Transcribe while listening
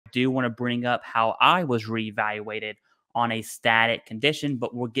do want to bring up how I was reevaluated on a static condition,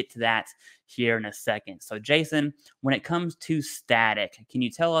 but we'll get to that here in a second. So Jason, when it comes to static, can you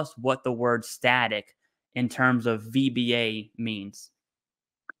tell us what the word static in terms of VBA means?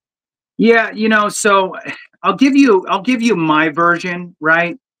 Yeah, so I'll give you my version,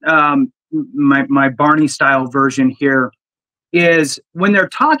 right? My Barney style version here is when they're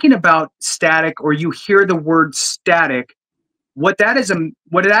talking about static, or you hear the word static, what that is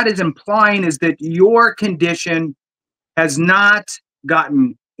implying is that your condition has not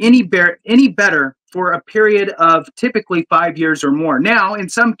gotten any better for a period of typically 5 years or more. Now, in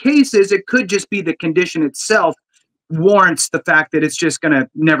some cases, it could just be the condition itself warrants the fact that it's just going to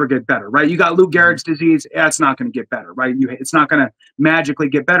never get better, right? You got Lou Gehrig's disease, it's not going to get better, right? It's not going to magically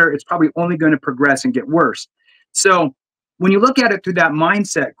get better. It's probably only going to progress and get worse. So when you look at it through that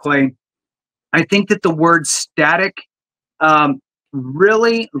mindset, Clay, I think that the word static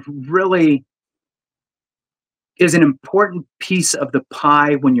really, really is an important piece of the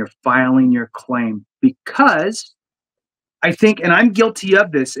pie when you're filing your claim, because I think, and I'm guilty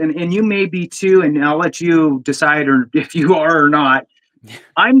of this, and you may be too, and I'll let you decide or if you are or not.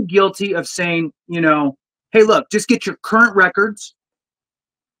 I'm guilty of saying, hey, look, just get your current records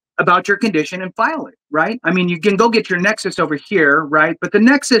about your condition and file it, right? I mean, you can go get your Nexus over here, right? But the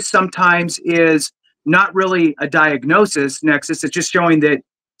Nexus sometimes is not really a diagnosis Nexus. It's just showing that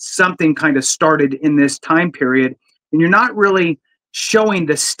something kind of started in this time period, and you're not really showing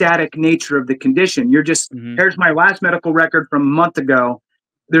the static nature of the condition. You're just, here's my last medical record from a month ago.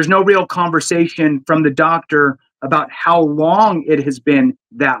 There's no real conversation from the doctor about how long it has been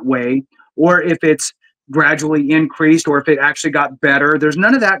that way, or if it's gradually increased, or if it actually got better. There's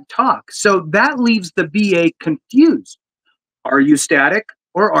none of that talk. So that leaves the VA confused. Are you static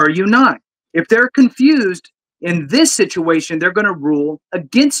or are you not? If they're confused in this situation, they're going to rule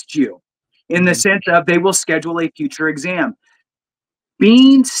against you in the sense of they will schedule a future exam.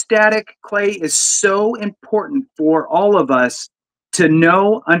 Being static, Clay, is so important for all of us to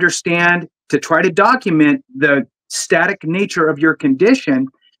know, understand, to try to document the static nature of your condition.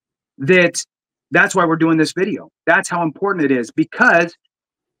 That's why we're doing this video. That's how important it is, because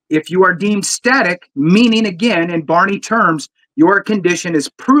if you are deemed static, meaning, again, in Barney terms, your condition is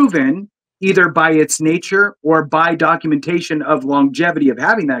proven either by its nature or by documentation of longevity of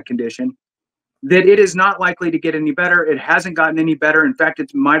having that condition, that it is not likely to get any better. It hasn't gotten any better. In fact,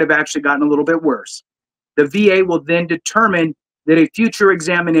 it might have actually gotten a little bit worse. The VA will then determine that a future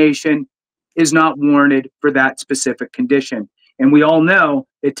examination is not warranted for that specific condition. And we all know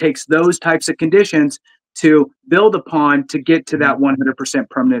it takes those types of conditions to build upon to get to that 100%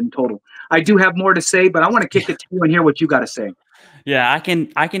 permanent and total. I do have more to say, but I want to kick it to you and hear what you got to say. Yeah,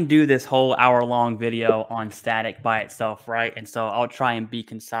 I can do this whole hour-long video on static by itself, right? And so I'll try and be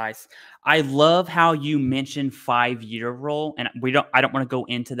concise. I love how you mentioned 5-year rule, and I don't want to go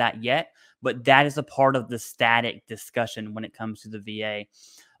into that yet, but that is a part of the static discussion when it comes to the VA.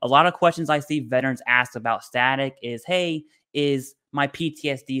 A lot of questions I see veterans ask about static is, hey, is my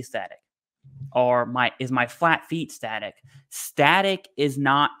PTSD static? Or is my flat feet static? Static is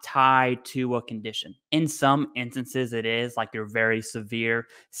not tied to a condition. In some instances, it is, like your very severe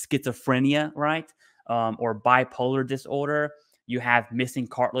schizophrenia, right? Or bipolar disorder. You have missing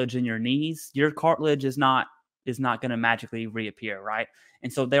cartilage in your knees. Your cartilage is not going to magically reappear, right?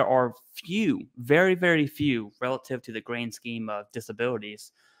 And so there are few, very, very few, relative to the grand scheme of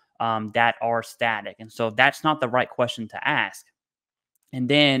disabilities, that are static. And so that's not the right question to ask. And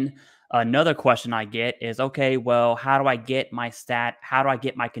then another question I get is, okay, well, how do I get my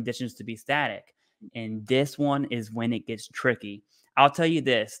conditions to be static? And this one is when it gets tricky. I'll tell you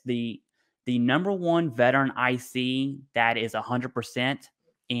this, the number one veteran I see that is 100%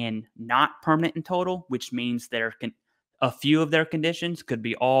 and not permanent and total, which means a few of their conditions, could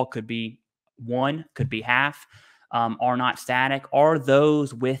be all, could be one, could be half, are not static, are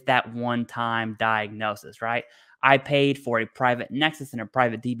those with that one-time diagnosis, right? I paid for a private Nexus and a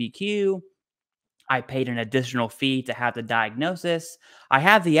private DBQ. I paid an additional fee to have the diagnosis. I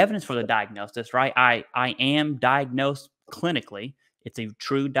have the evidence for the diagnosis, right? I am diagnosed clinically. It's a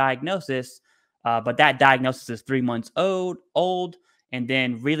true diagnosis, but that diagnosis is 3 months old. And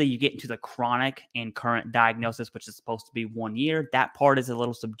then really you get into the chronic and current diagnosis, which is supposed to be 1 year. That part is a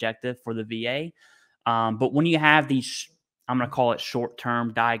little subjective for the VA. But when you have these, I'm going to call it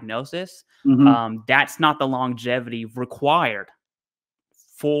short-term diagnosis, that's not the longevity required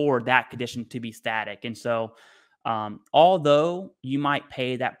for that condition to be static. And so although you might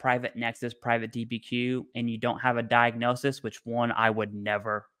pay that private Nexus, private DBQ, and you don't have a diagnosis, which one I would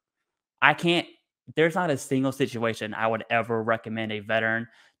never, I can't there's not a single situation I would ever recommend a veteran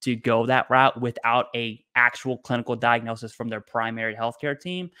to go that route without a actual clinical diagnosis from their primary healthcare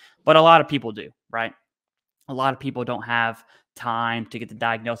team. But a lot of people do, right? A lot of people don't have time to get the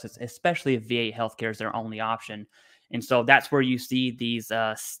diagnosis, especially if VA healthcare is their only option. And so that's where you see these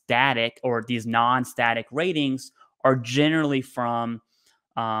static or these non-static ratings are generally from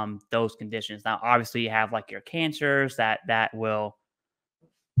those conditions. Now, obviously, you have like your cancers that will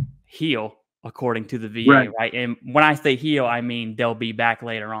heal according to the VA, Right, right? And when I say heal, I mean they'll be back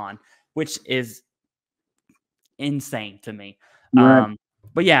later on, which is insane to me. right. Um,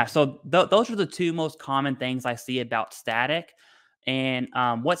 but yeah, so those are the two most common things I see about static. And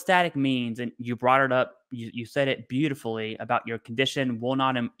what static means, and you brought it up, you said it beautifully about your condition will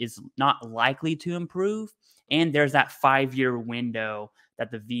not is not likely to improve, and there's that 5 year window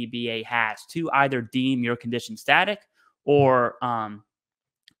that the VBA has to either deem your condition static or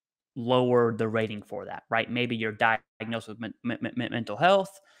lower the rating for that, right? Maybe you're diagnosed with mental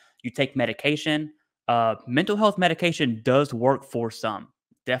health, you take medication. Mental health medication does work for some,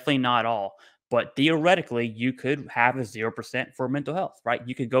 definitely not all, but theoretically, you could have a 0% for mental health, right?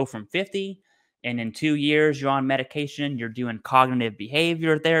 You could go from 50, and in 2 years, you're on medication, you're doing cognitive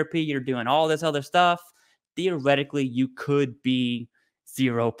behavior therapy, you're doing all this other stuff. Theoretically, you could be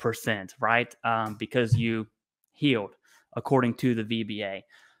 0%, right? Because you healed according to the VBA.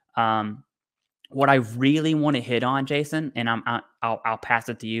 Um, what I really want to hit on, Jason, and I'll pass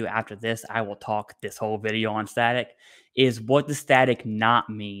it to you after this. I will talk this whole video on static. Is what does static not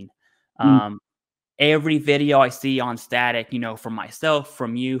mean? Mm, Um, every video I see on static, from myself,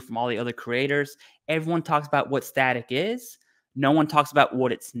 from you, from all the other creators, everyone talks about what static is. No one talks about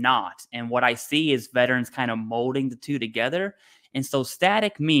what it's not. And what I see is veterans kind of molding the two together. And so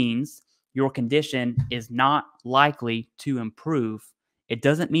static means your condition is not likely to improve. It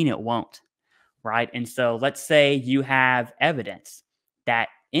doesn't mean it won't, right? And so let's say you have evidence that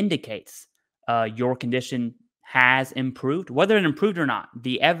indicates your condition has improved, whether it improved or not.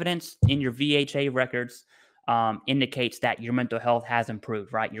 The evidence in your VHA records indicates that your mental health has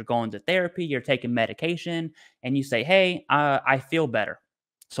improved, right? You're going to therapy, you're taking medication, and you say, hey, I feel better.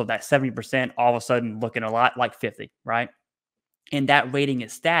 So that 70% all of a sudden looking a lot like 50, right? And that rating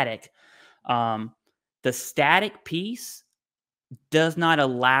is static. Um, the static piece does not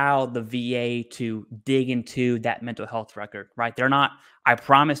allow the VA to dig into that mental health record, right? They're not, I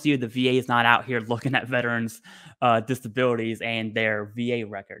promise you, the VA is not out here looking at veterans' disabilities and their VA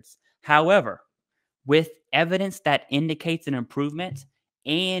records. However, with evidence that indicates an improvement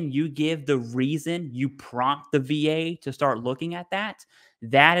and you give the reason, you prompt the VA to start looking at that,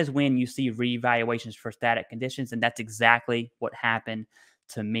 that is when you see reevaluations for static conditions. And that's exactly what happened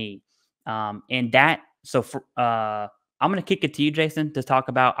to me. And that, so for, I'm going to kick it to you, Jason, to talk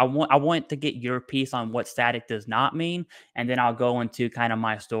about. I want to get your piece on what static does not mean, and then I'll go into kind of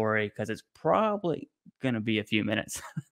my story because it's probably going to be a few minutes.